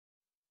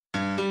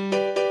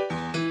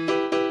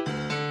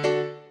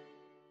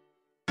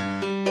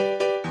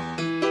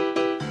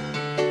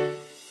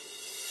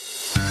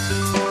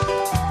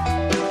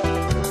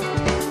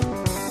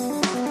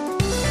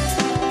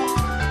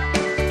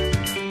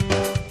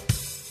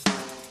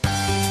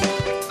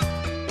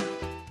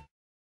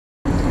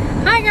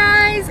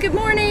good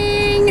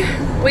morning.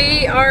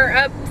 We are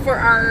up for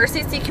our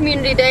CC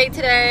Community Day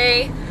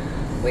today.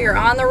 We are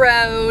on the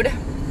road,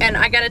 and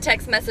I got a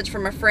text message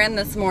from a friend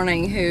this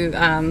morning who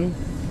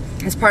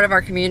is part of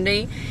our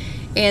community,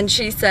 and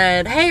she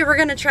said, hey, we're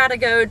gonna try to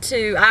go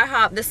to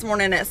IHOP this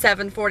morning at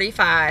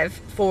 7:45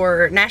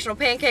 for National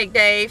Pancake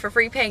Day for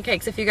free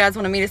pancakes if you guys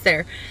want to meet us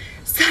there.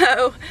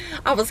 So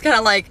I was kind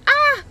of like,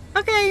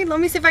 okay, let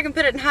me see if I can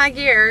put it in high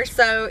gear.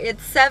 So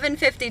it's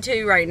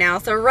 7:52 right now,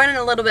 so we're running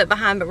a little bit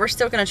behind, but we're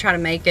still gonna try to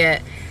make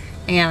it.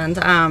 And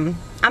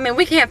I mean,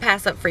 we can't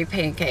pass up free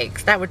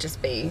pancakes. That would just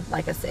be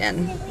like a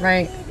sin,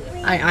 right?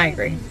 I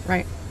agree,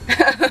 right?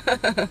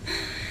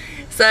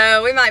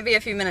 So we might be a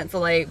few minutes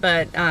late,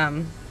 but I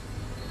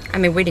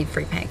mean, we need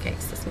free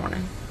pancakes this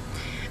morning.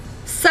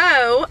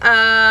 So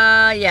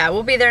yeah,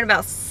 we'll be there in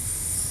about,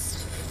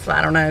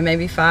 I don't know,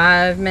 maybe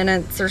 5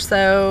 minutes or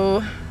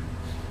so.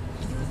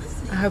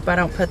 I hope I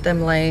don't put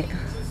them late.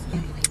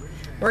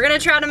 We're gonna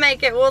try to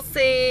make it, we'll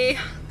see.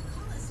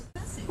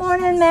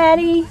 Morning,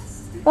 Maddie.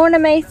 Morning,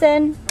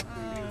 Mason.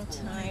 I'm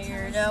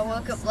tired. I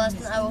woke up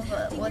last night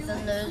with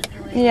a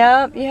nosebleed.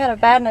 Yep, you had a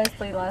bad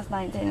nosebleed last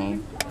night, didn't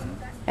you?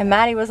 And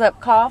Maddie was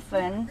up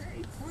coughing.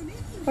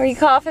 Were you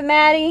coughing,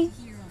 Maddie?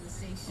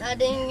 I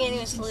didn't get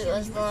any sleep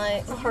last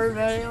night. I heard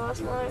Maddie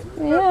last night.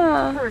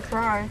 Yeah. I heard her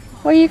cry.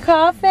 Were you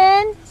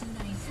coughing?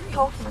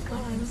 Coughing and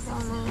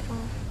crying.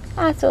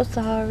 I'm so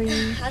sorry.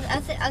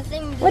 I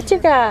think. What you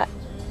got?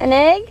 An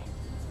egg?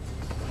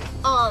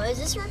 Is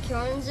this where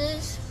Kieran's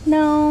is?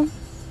 No.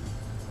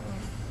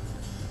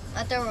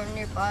 I thought we were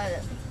nearby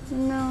it.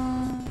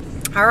 No.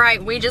 All right,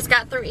 we just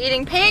got through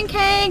eating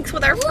pancakes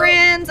with our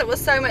friends. It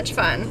was so much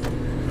fun.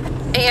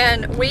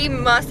 And we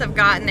must have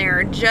gotten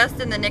there just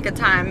in the nick of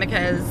time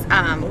because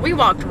we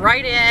walked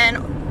right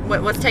in,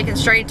 was taken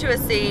straight to a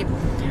seat.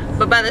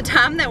 But by the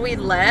time that we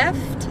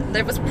left,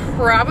 there was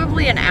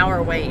probably an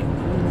hour wait.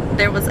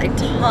 There was a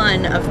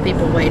ton of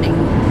people waiting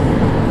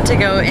to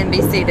go and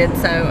be seated.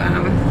 So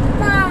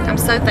I'm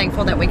so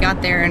thankful that we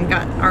got there and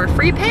got our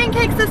free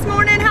pancakes this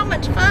morning. How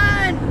much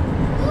fun!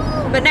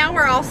 But now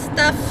we're all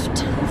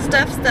stuffed,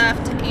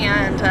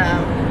 and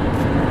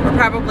we're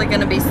probably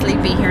gonna be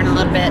sleepy here in a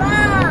little bit.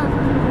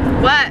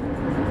 Mom, What?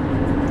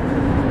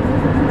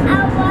 I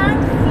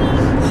want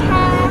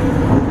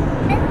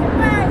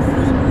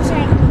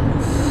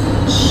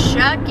to see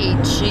Chuck E.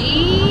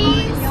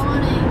 Cheese?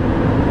 Yawning.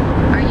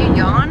 Are you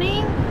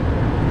yawning?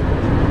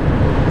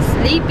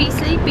 Sleepy.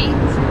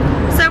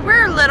 So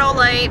we're a little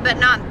late, but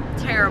not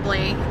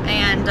terribly,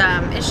 and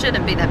it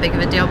shouldn't be that big of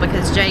a deal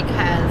because Jake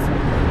has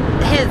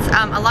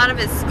a lot of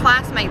his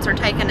classmates are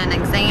taking an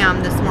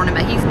exam this morning,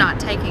 but he's not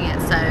taking it,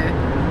 so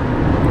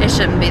it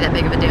shouldn't be that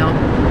big of a deal.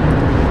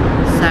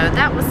 So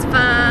that was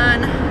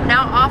fun.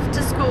 Now off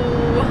to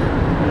school.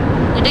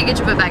 You did get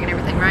your book bag and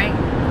everything, right?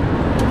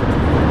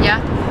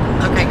 Yeah?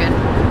 Okay, good.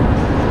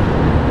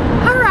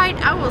 Alright,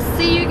 I will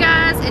see you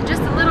guys in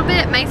just a little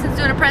bit. Mason's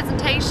doing a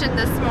presentation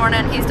this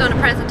morning. He's doing a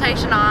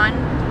presentation on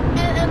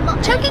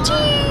Chuck E.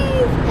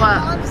 Cheese. What?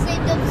 Mom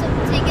saved up some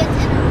tickets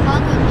in her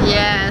pocket.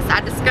 Yes,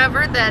 I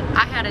discovered that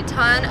I had a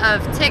ton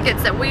of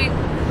tickets that we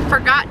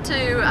forgot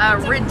to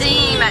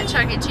redeem at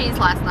Chuck E. Cheese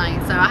last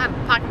night. So I have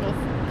a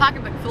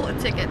pocketbook full of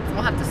tickets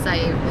we'll have to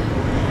save.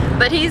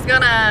 But he's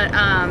gonna,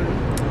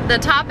 the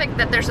topic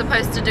that they're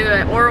supposed to do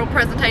an oral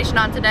presentation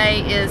on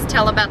today is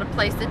tell about a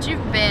place that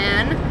you've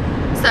been.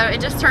 So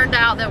it just turned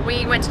out that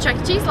we went to Chuck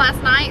E. Cheese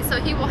last night, so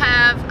he will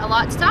have a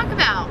lot to talk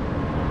about.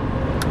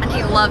 And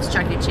he loves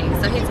Chuck E. Cheese,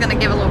 so he's gonna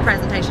give a little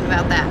presentation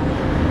about that.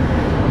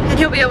 And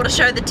he'll be able to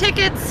show the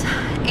tickets,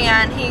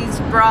 and he's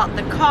brought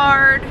the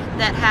card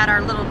that had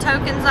our little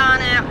tokens on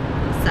it.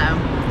 So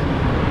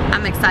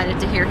I'm excited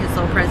to hear his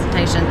little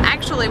presentation.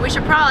 Actually, we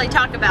should probably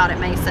talk about it,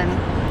 Mason.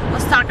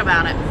 Let's talk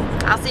about it.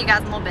 I'll see you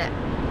guys in a little bit.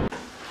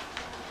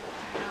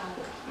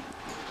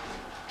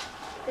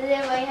 Does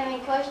anybody have any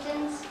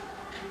questions?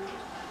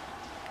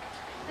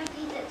 My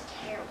pizza's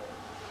terrible.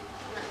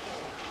 I'm not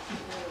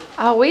kidding.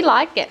 Oh, we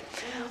like it.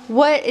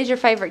 What is your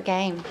favorite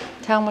game?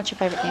 Tell them what's your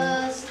favorite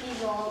game. Skee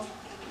ball.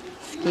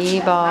 Skee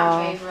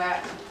ball. My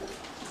favorite.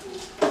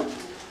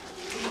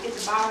 You get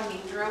the ball and you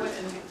throw it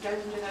and it goes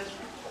into those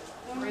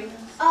rings.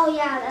 Oh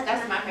yeah,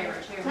 That's my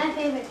favorite too. my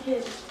favorite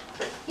too.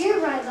 You're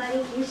right,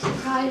 buddy. You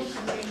surprised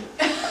me.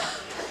 I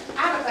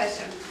have a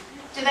question.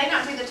 Do they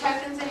not do the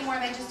tokens anymore?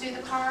 They just do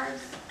the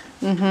cards?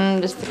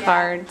 Just the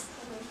cards.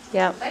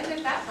 Yep. They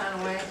took that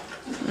fun away.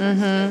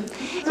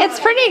 It's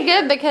pretty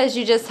good because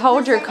you just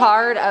hold your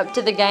card up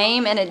to the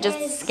game and it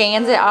just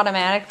scans it It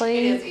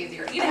automatically. is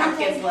easier. You know how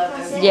kids love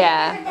those.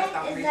 Yeah. That's the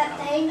only Is reason that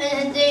I thing?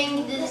 And then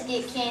you just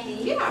get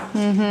candy.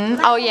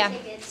 Yeah. Oh yeah.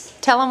 Tickets.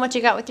 Tell them what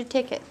you got with your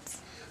tickets.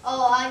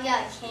 Oh, I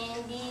got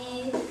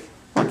candy.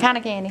 What kind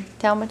of candy?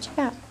 Tell them what you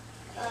got.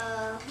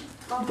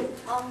 What are they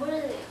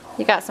called?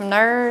 You got some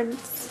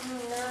nerds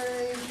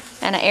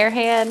Nerds. and an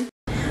airhead.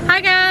 Hi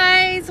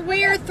guys,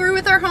 we are through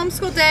with our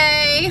homeschool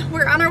day.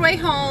 We're on our way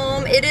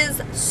home. It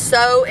is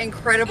so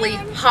incredibly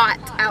hot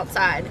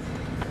outside.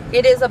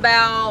 It is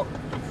about,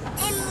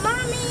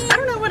 I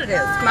don't know what it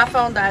is. My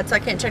phone died, so I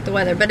can't check the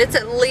weather, but it's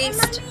at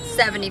least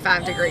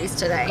 75 degrees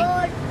today.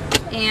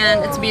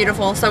 And it's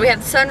beautiful. So we have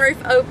the sunroof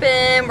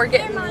open. We're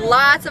getting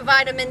lots of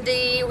vitamin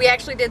D. We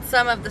actually did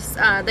some of this,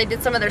 they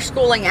did some of their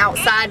schooling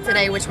outside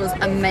today, which was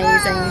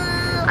amazing.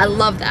 I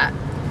love that.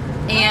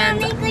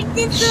 And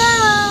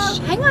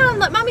hang on,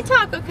 let mommy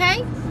talk,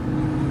 okay?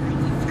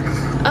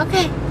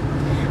 Okay.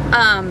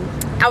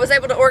 I was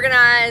able to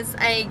organize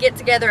a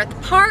get-together at the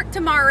park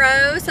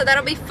tomorrow, so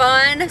that'll be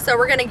fun. So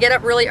we're gonna get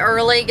up really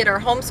early, get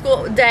our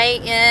homeschool day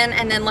in,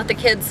 and then let the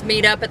kids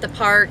meet up at the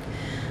park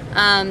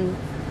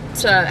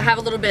to have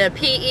a little bit of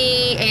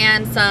PE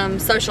and some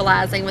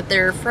socializing with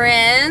their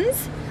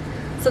friends.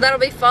 So that'll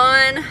be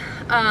fun.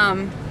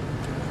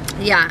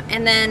 Yeah,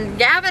 and then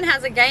Gavin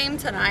has a game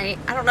tonight.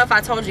 I don't know if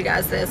I told you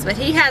guys this, but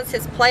he has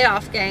his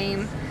playoff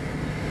game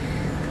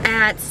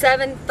at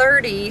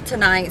 7:30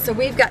 tonight, so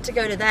we've got to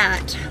go to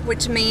that,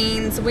 which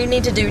means we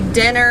need to do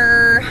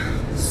dinner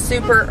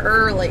super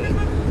early.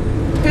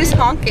 Who's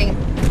honking?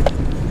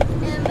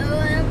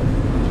 M-O-M.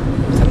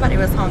 Somebody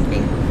was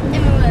honking.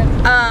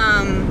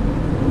 M-O-M.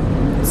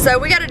 So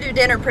we got to do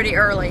dinner pretty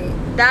early.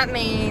 That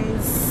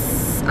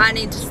means I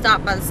need to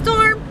stop by the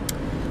store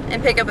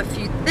and pick up a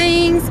few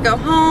things, go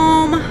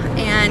home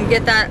and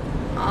get that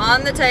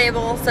on the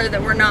table so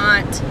that we're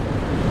not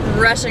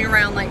rushing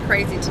around like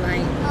crazy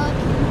tonight.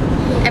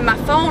 And my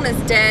phone is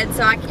dead,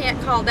 so I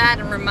can't call that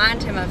and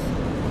remind him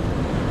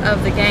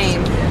of the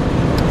game,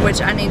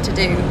 which I need to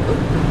do.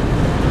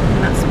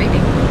 I'm not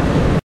speeding.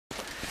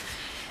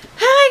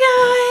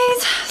 Hi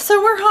guys,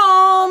 so we're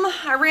home.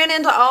 I ran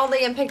into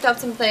Aldi and picked up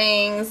some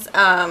things.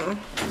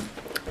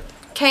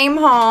 Came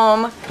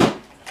home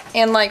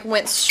and like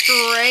went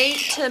straight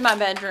to my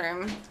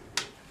bedroom.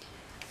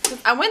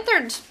 I went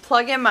there to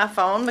plug in my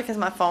phone because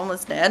my phone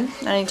was dead.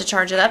 I need to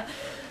charge it up.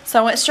 So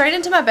I went straight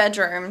into my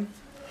bedroom,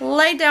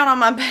 laid down on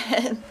my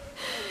bed,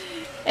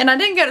 and I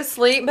didn't go to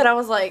sleep, but I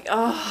was like,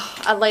 oh,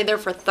 I lay there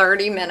for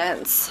 30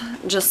 minutes,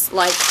 just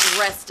like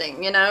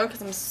resting, you know,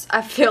 because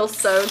I feel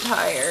so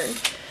tired.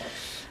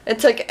 It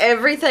took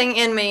everything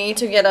in me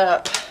to get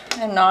up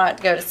and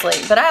not go to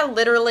sleep, but I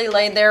literally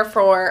laid there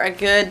for a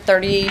good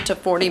 30 to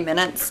 40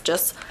 minutes,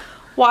 just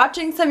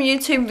watching some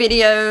YouTube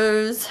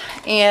videos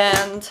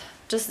and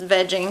just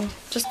vegging,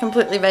 just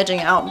completely vegging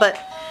out. But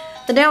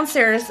the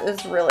downstairs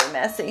is really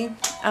messy.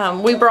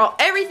 We brought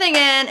everything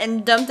in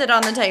and dumped it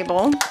on the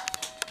table,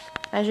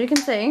 as you can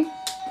see.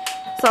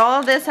 So all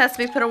of this has to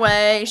be put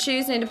away.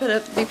 Shoes need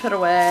to be put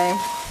away.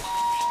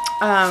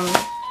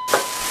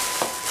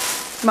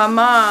 My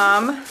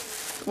mom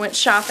went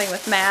shopping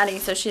with Maddie,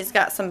 so she's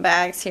got some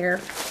bags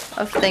here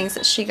of things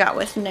that she got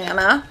with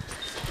Nana.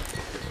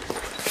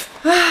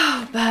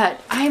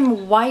 But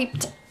I'm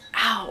wiped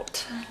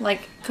out,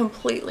 like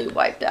completely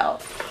wiped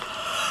out.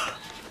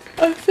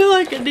 I feel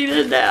like I need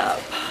a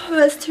nap, but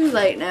it's too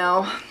late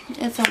now.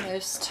 It's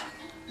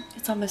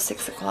almost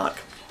 6 o'clock.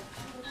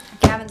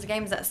 Gavin's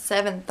game's at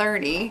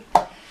 7:30.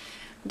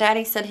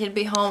 Daddy said he'd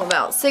be home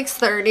about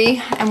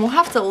 6:30, and we'll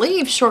have to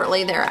leave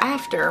shortly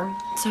thereafter.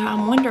 So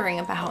I'm wondering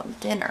about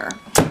dinner.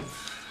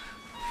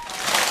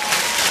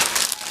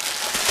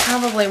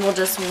 Probably we'll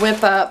just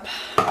whip up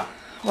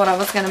what I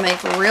was gonna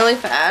make really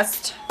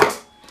fast,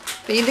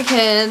 feed the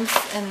kids,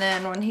 and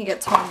then when he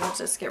gets home, we'll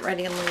just get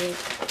ready and leave.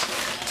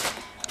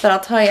 But I'll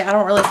tell you, I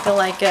don't really feel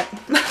like it.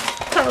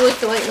 I don't really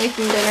feel like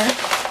making dinner.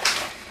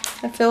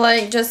 I feel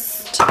like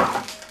just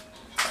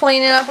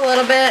cleaning up a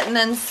little bit and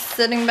then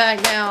sitting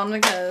back down,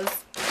 because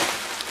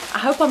I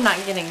hope I'm not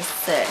getting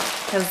sick,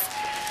 because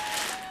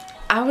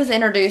I was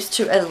introduced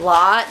to a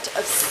lot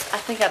of, I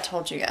think I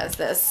told you guys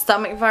this,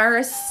 stomach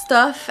virus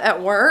stuff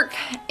at work,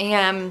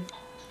 and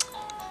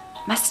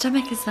my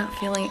stomach is not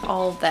feeling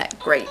all that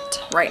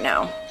great right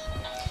now.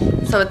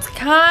 So it's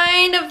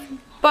kind of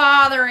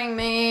bothering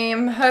me.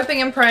 I'm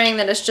hoping and praying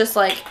that it's just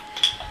like,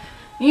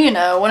 you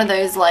know, one of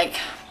those like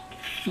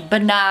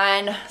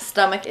benign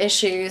stomach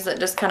issues that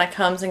just kind of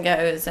comes and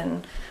goes,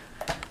 and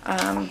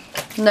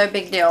no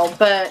big deal.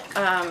 But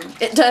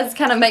it does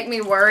kind of make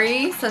me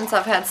worry, since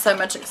I've had so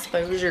much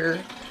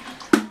exposure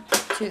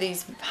to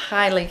these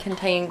highly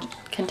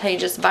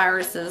contagious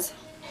viruses.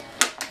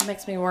 It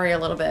makes me worry a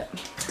little bit.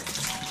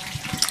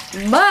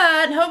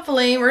 But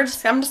hopefully I'm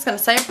just gonna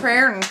say a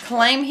prayer and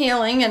claim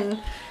healing, and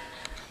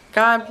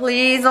God,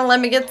 please don't let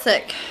me get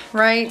sick,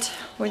 right?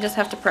 We just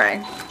have to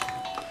pray.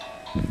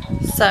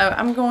 So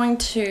I'm going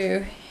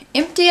to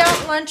empty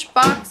out lunch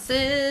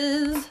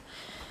boxes,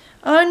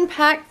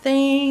 unpack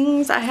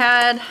things.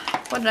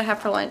 What did I have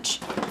for lunch?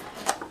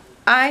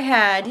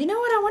 You know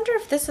what, I wonder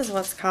if this is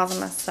what's causing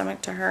my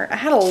stomach to hurt. I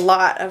had a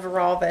lot of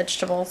raw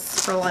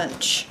vegetables for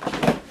lunch.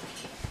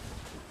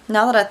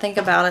 Now that I think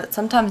about it,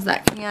 sometimes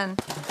that can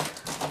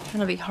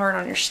be hard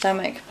on your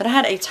stomach. But I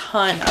had a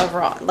ton of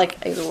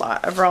a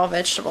lot of raw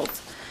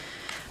vegetables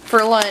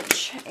for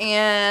lunch,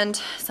 and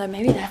so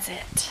maybe that's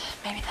it.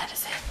 Maybe that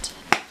is it.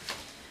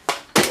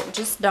 It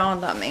just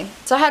dawned on me.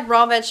 So I had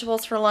raw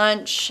vegetables for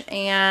lunch,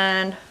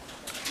 and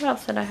what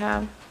else did I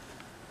have?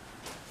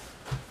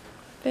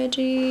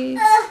 Veggies.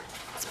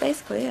 That's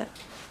basically it.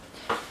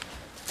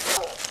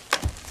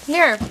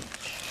 Here.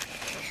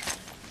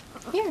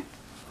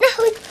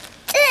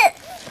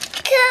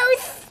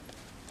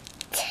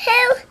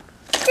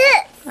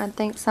 I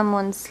think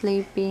someone's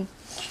sleepy.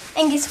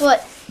 And guess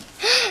what?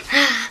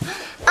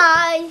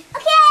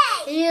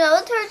 You know,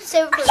 it's hard to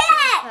say for Is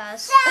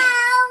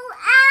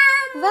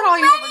that all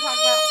you ever talk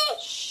about?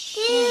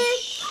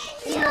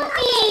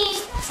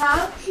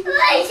 Huh?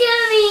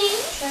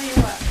 Show you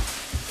what?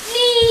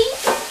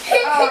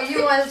 Oh,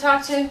 you want to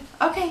talk to?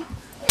 Okay.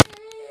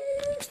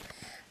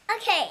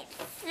 Okay,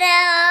 so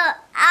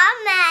I'm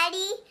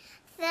Maddie.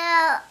 So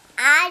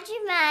I'm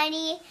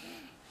Maddie,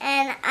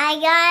 and I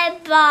got a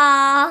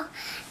ball.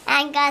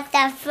 I got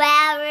the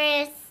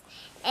flowers,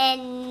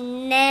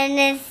 and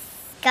then it's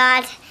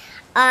got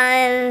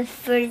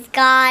fruit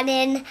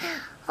garden,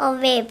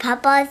 over at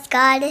Papa's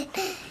garden,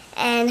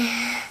 and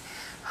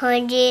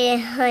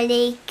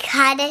honey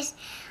cottage,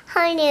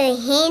 honey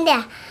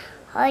hinda,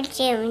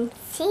 honey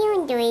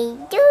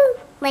do,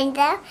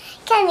 Linda,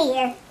 come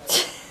here.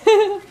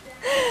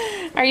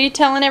 Are you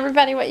telling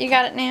everybody what you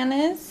got at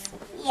Nana's?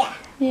 Yeah.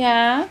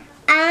 Yeah.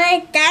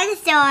 I'm a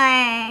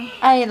dinosaur.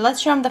 Hey, let's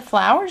show them the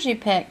flowers you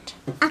picked.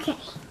 Okay.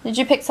 Did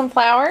you pick some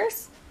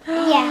flowers?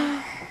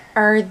 Yeah.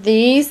 Are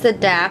these the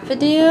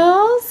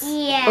daffodils?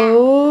 Yeah.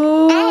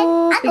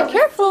 Oh, I be don't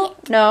careful.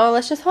 No,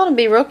 let's just hold them.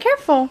 Be real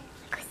careful.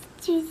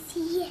 Do you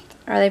see it?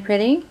 Are they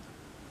pretty?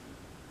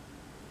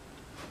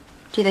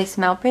 Do they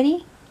smell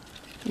pretty?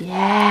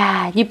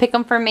 Yeah. You pick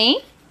them for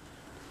me?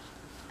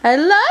 I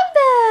love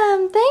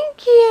them.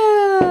 Thank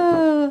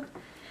you.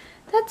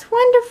 That's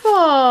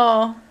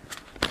wonderful.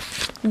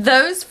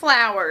 Those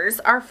flowers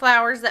are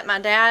flowers that my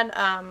dad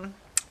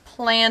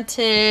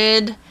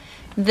planted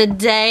the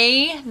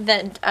day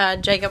that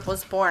Jacob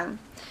was born.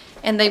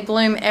 And they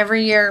bloom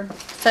every year.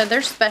 So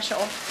they're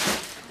special.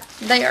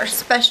 They are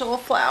special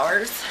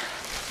flowers.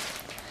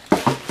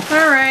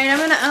 Alright, I'm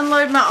going to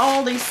unload my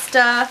Aldi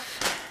stuff.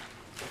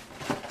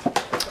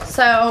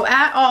 So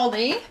at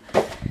Aldi,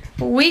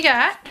 we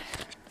got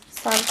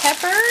some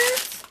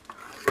peppers,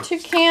 2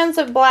 cans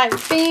of black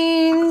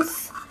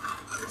beans,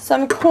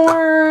 some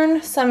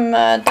corn, some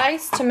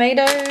diced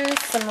tomatoes,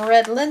 some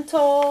red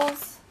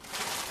lentils.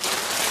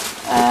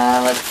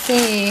 Let's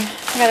see,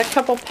 I got a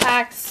couple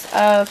packs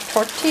of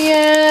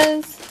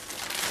tortillas,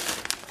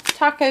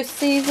 taco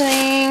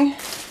seasoning.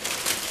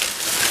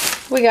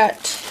 We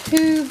got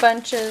 2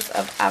 bunches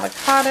of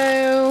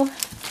avocado.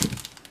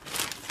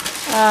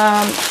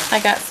 I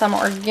got some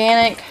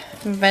organic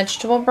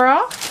vegetable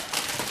broth.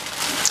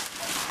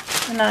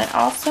 And I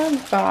also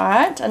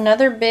got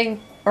another big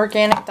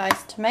organic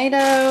diced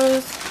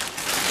tomatoes.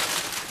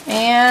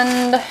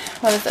 And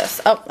what is this?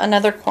 Oh,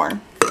 another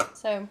corn.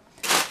 So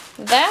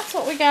that's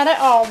what we got at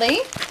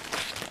Aldi.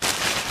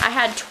 I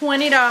had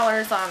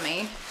 $20 on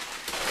me.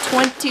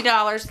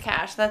 $20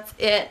 cash. That's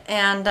it.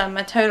 And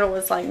my total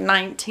was like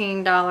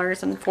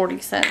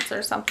 $19.40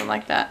 or something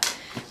like that.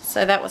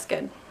 So that was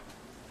good.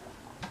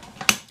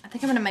 I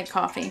think I'm going to make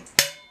coffee.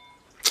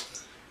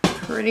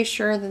 Pretty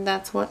sure that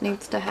that's what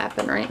needs to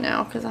happen right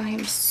now because I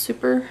am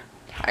super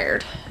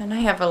tired and I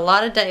have a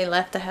lot of day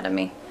left ahead of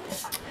me.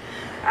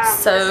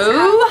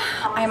 So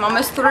I'm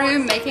almost through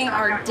making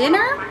our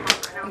dinner.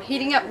 I'm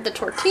heating up the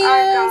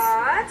tortillas.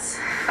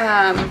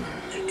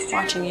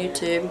 Watching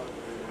YouTube.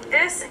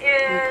 This Let me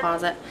is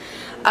pause it.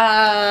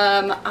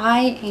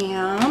 I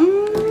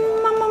am.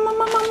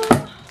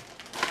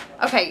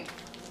 Okay.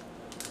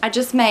 I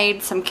just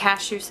made some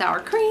cashew sour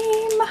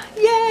cream.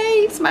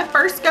 Yay! It's my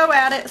first go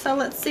at it, so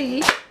let's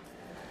see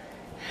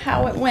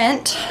how it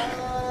went.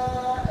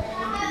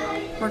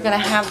 We're gonna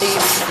have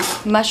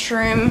these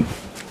mushroom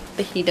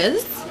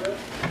fajitas.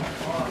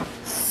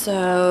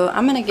 So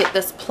I'm gonna get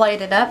this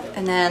plated up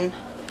and then,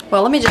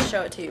 well, let me just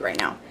show it to you right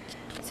now.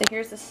 So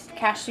here's this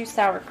cashew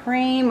sour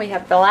cream. We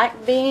have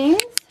black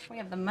beans. We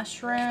have the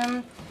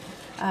mushroom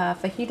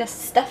fajita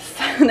stuff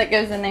that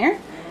goes in there.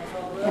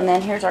 And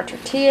then here's our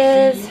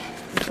tortillas.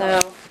 So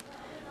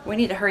we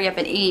need to hurry up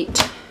and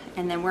eat,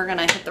 and then we're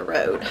gonna hit the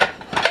road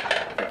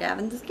for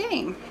Gavin's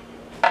game.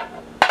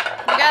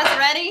 You guys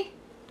ready?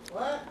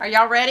 What? Are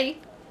y'all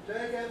ready?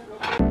 Jacob, go